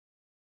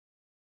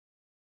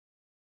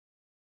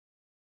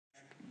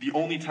the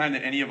only time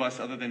that any of us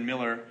other than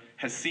Miller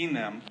has seen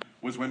them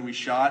was when we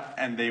shot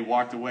and they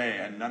walked away,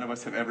 and none of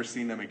us have ever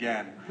seen them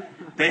again.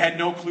 They had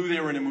no clue they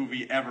were in a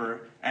movie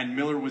ever, and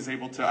Miller was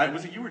able to,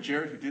 was it you or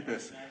Jared who did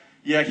this?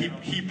 Yeah,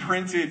 he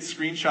printed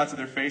screenshots of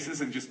their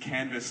faces and just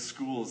canvassed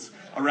schools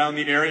around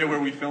the area where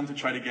we filmed to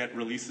try to get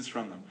releases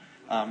from them.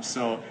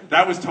 So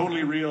that was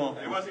totally real.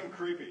 It wasn't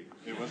creepy.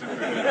 It wasn't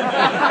creepy.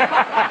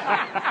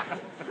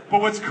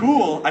 But what's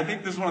cool, I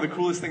think this is one of the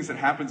coolest things that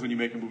happens when you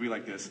make a movie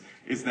like this,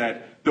 is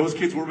that those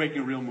kids were making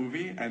a real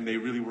movie, and they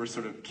really were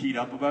sort of keyed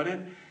up about it.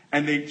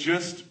 And they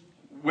just,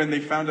 when they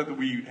found out that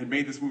we had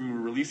made this movie and we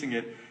were releasing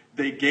it,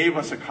 they gave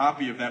us a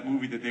copy of that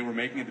movie that they were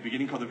making at the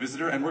beginning called The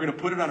Visitor, and we're going to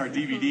put it on our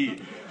DVD.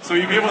 So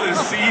you'll be able to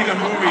see the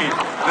movie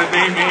that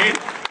they made.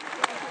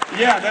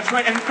 Yeah, that's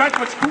right. And in fact,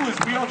 what's cool is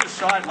we all just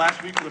saw it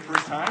last week for the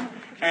first time,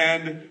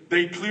 and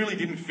they clearly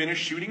didn't finish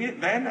shooting it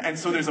then, and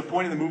so there's a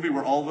point in the movie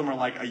where all of them are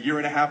like a year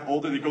and a half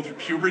older, they go through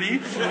puberty,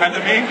 and the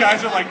main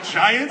guys are like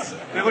giants.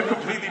 They look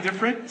completely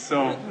different,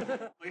 so.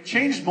 It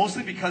changed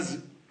mostly because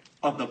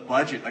of the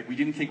budget. Like, we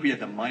didn't think we had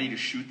the money to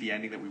shoot the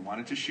ending that we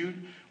wanted to shoot,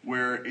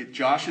 where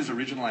Josh's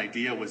original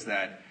idea was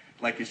that,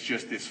 like, it's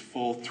just this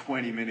full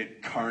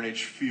 20-minute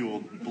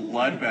carnage-fueled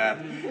bloodbath,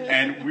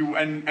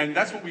 and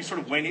that's what we sort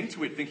of went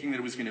into it thinking that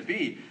it was going to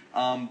be.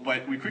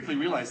 But we quickly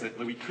realized that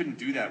we couldn't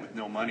do that with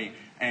no money,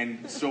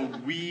 and so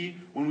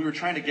when we were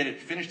trying to get it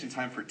finished in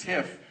time for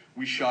TIFF,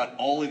 we shot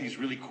all of these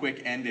really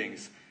quick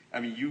endings. I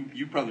mean,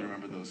 you probably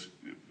remember those,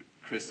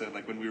 Krista,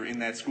 like when we were in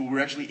that school. We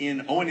were actually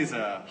Owen is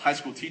a high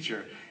school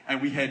teacher,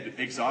 and we had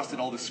exhausted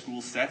all the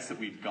school sets that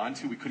we'd gone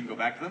to. We couldn't go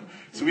back to them.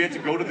 So we had to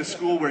go to the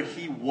school where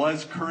he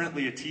was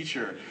currently a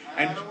teacher.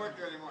 And I don't work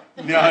there anymore.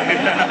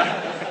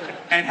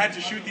 And had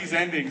to shoot these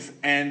endings,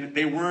 and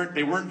they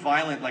weren't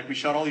violent. Like, we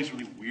shot all these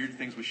really weird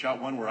things. We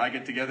shot one where I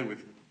get together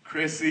with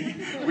Chrissy.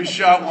 We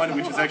shot one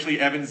which is actually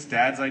Evan's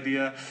dad's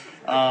idea.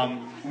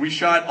 We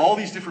shot all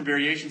these different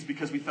variations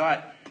because we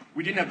thought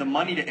we didn't have the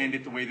money to end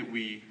it the way that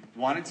we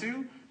wanted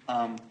to.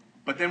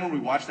 But then when we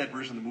watched that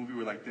version of the movie, we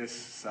were like, this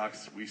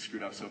sucks, we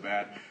screwed up so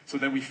bad. So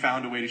then we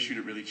found a way to shoot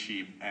it really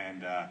cheap.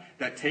 And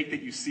that take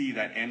that you see,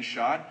 that end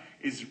shot,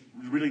 is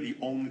really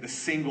the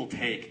single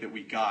take that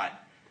we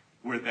got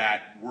where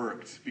that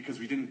worked, because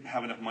we didn't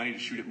have enough money to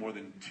shoot it more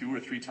than 2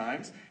 or 3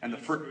 times. And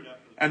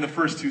the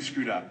first 2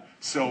 screwed up.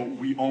 So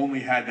we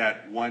only had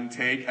that one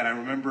take. And I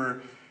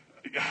remember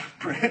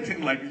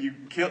Brandon, you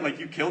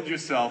killed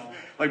yourself.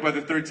 Like, by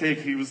the 3rd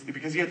take,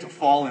 because he had to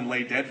fall and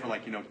lay dead for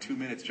 2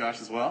 minutes, Josh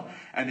as well,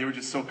 and they were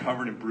just so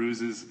covered in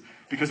bruises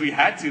because we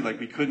had to,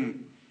 we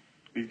couldn't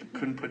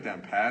put down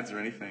pads or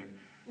anything.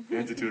 We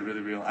had to do it really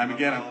real.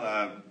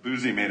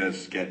 Boozy made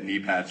us get knee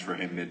pads for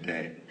him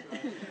midday.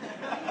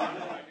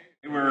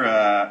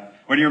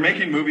 When you're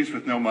making movies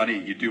with no money,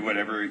 you do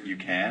whatever you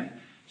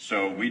can.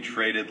 So we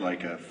traded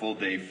a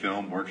full-day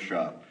film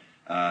workshop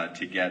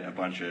to get a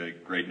bunch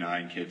of grade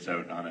 9 kids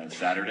out on a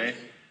Saturday.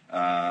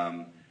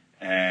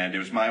 And it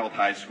was my old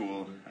high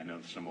school. I know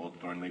there's some old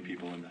Thornley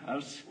people in the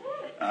house.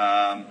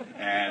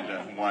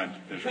 There's one.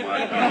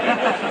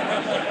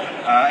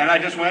 And I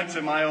just went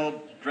to my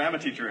old drama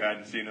teacher I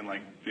hadn't seen in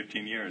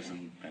 15 years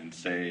and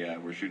say,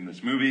 we're shooting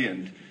this movie.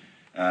 And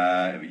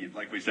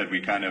like we said,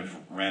 we kind of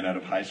ran out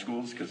of high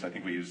schools because I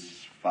think we used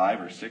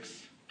 5 or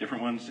 6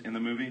 different ones in the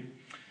movie.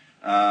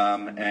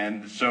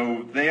 And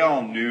so they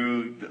all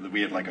knew that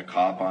we had a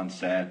cop on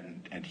set,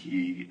 and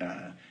he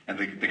and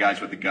the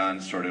guys with the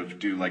guns sort of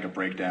do a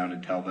breakdown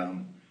and tell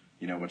them,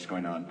 what's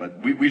going on. But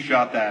we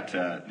shot that,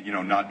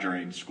 not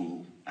during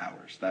school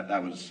hours. That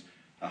was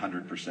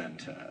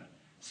 100%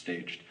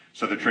 staged.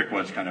 So the trick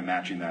was kind of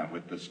matching that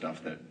with the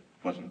stuff that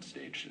wasn't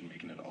staged and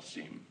making it all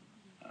seem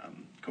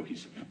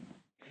cohesive.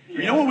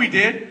 You know what we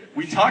did?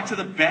 We talked to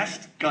the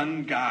best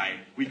gun guy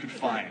we could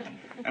find.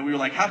 And we were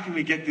like, how can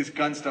we get this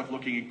gun stuff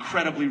looking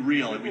incredibly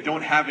real, and we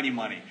don't have any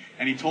money?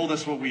 And he told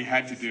us what we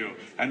had to do,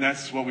 and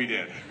that's what we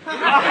did.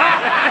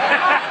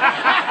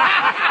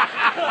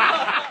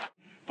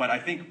 But I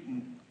think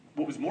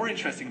what was more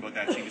interesting about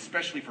that scene,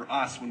 especially for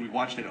us when we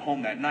watched it at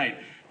home that night,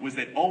 was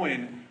that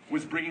Owen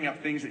was bringing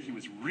up things that he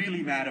was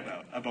really mad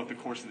about the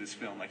course of this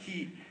film.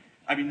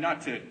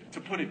 Not to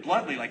put it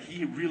bluntly,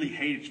 he really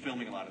hated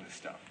filming a lot of this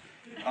stuff.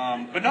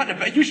 But not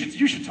in a, you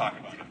should talk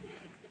about it.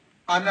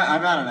 I'm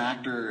not an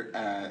actor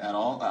at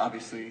all.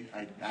 Obviously,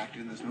 I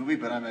acted in this movie,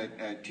 but I'm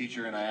a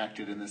teacher, and I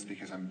acted in this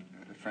because I'm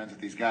friends with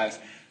these guys.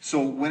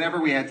 So whenever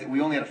we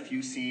only had a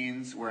few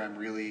scenes where I'm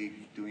really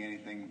doing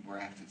anything where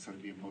I have to sort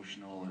of be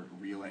emotional or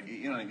real.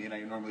 You know what I mean? I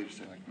normally just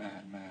say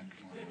Matt, come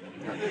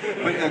on.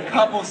 But a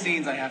couple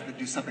scenes I have to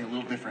do something a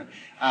little different,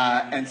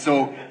 and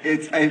so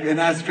and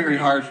that's very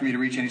hard for me to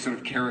reach any sort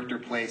of character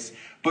place.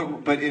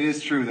 But it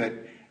is true that.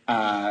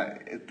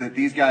 That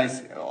these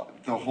guys,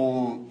 the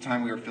whole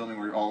time we were filming,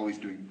 we were always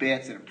doing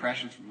bits and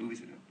impressions from movies.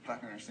 I didn't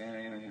fucking understand it.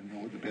 I didn't know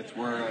what the bits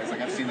were. I was like,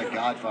 I've seen The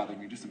Godfather. I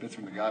mean, just the bits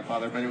from The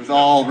Godfather, but it was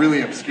all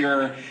really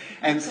obscure.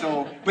 And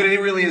so, but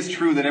it really is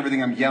true that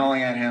everything I'm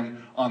yelling at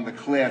him on the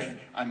cliff,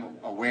 I'm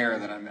aware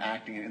that I'm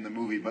acting in the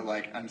movie, but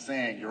like I'm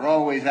saying, you're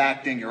always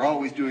acting, you're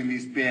always doing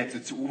these bits.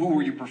 It's who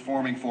were you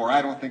performing for?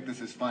 I don't think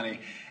this is funny,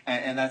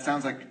 and that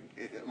sounds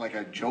like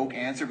a joke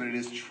answer, but it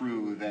is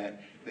true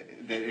that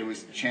it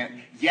was.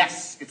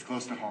 Yes, it's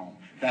close to home.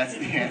 That's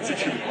the answer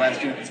to the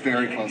question. It's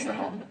very close to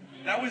home.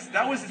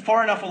 That was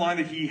far enough along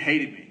that he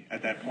hated me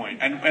at that point.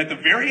 And at the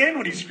very end,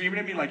 when he's screaming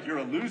at me like, "You're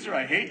a loser,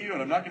 I hate you,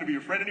 and I'm not going to be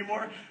your friend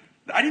anymore,"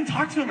 I didn't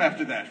talk to him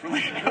after that for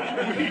like a couple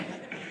of weeks.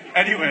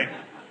 Anyway,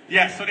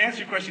 yes, so to answer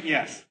your question,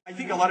 yes. I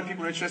think a lot of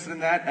people are interested in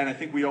that, and I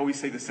think we always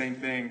say the same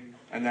thing,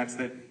 and that's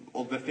that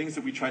all the things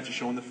that we tried to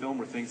show in the film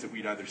were things that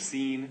we'd either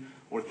seen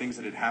or things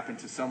that had happened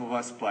to some of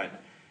us,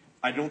 but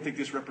I don't think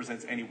this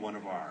represents any one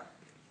of our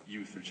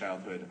youth or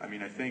childhood. I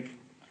mean, I think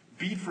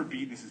beat for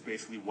beat, this is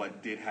basically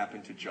what did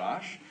happen to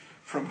Josh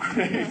from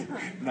grade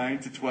 9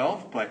 to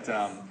 12,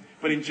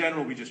 but in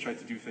general, we just tried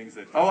to do things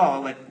that,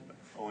 I'll let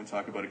Owen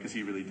talk about it, because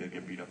he really did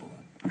get beat up a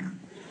lot.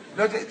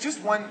 No,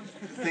 just one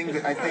thing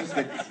that I think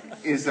that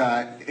is,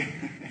 that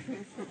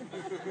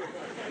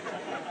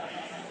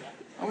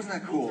wasn't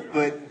that cool,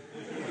 but,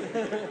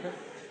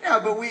 yeah,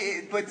 but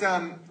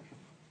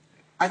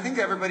I think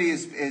everybody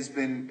has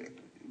been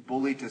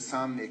bullied to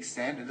some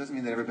extent. It doesn't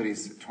mean that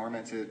everybody's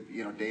tormented,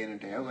 day in and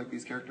day out like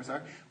these characters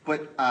are.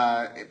 But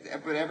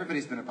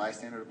everybody's been a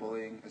bystander to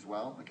bullying as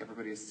well. Like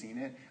everybody has seen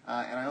it,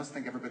 and I also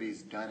think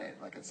everybody's done it.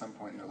 Like at some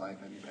point in their life,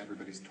 and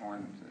everybody's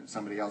torn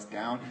somebody else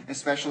down.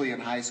 Especially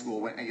in high school,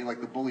 when like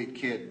the bullied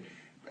kid,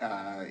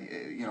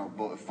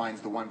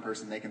 finds the one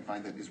person they can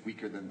find that is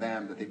weaker than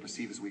them, that they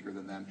perceive as weaker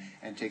than them,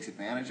 and takes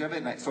advantage of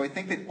it. So I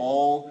think that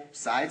all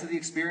sides of the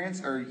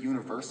experience are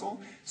universal.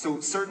 So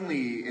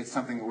certainly it's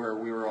something where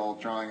we were all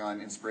drawing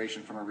on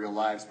inspiration from our real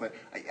lives, but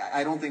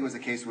I don't think it was a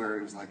case where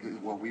it was like,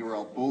 well, we were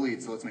all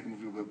bullied, so let's make a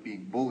movie about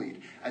being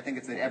bullied. I think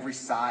it's that every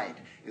side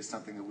is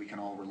something that we can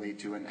all relate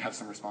to and have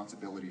some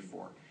responsibility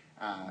for.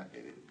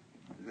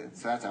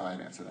 So that's how I'd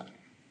answer that.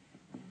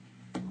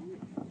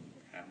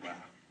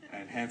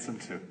 And handsome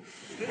too.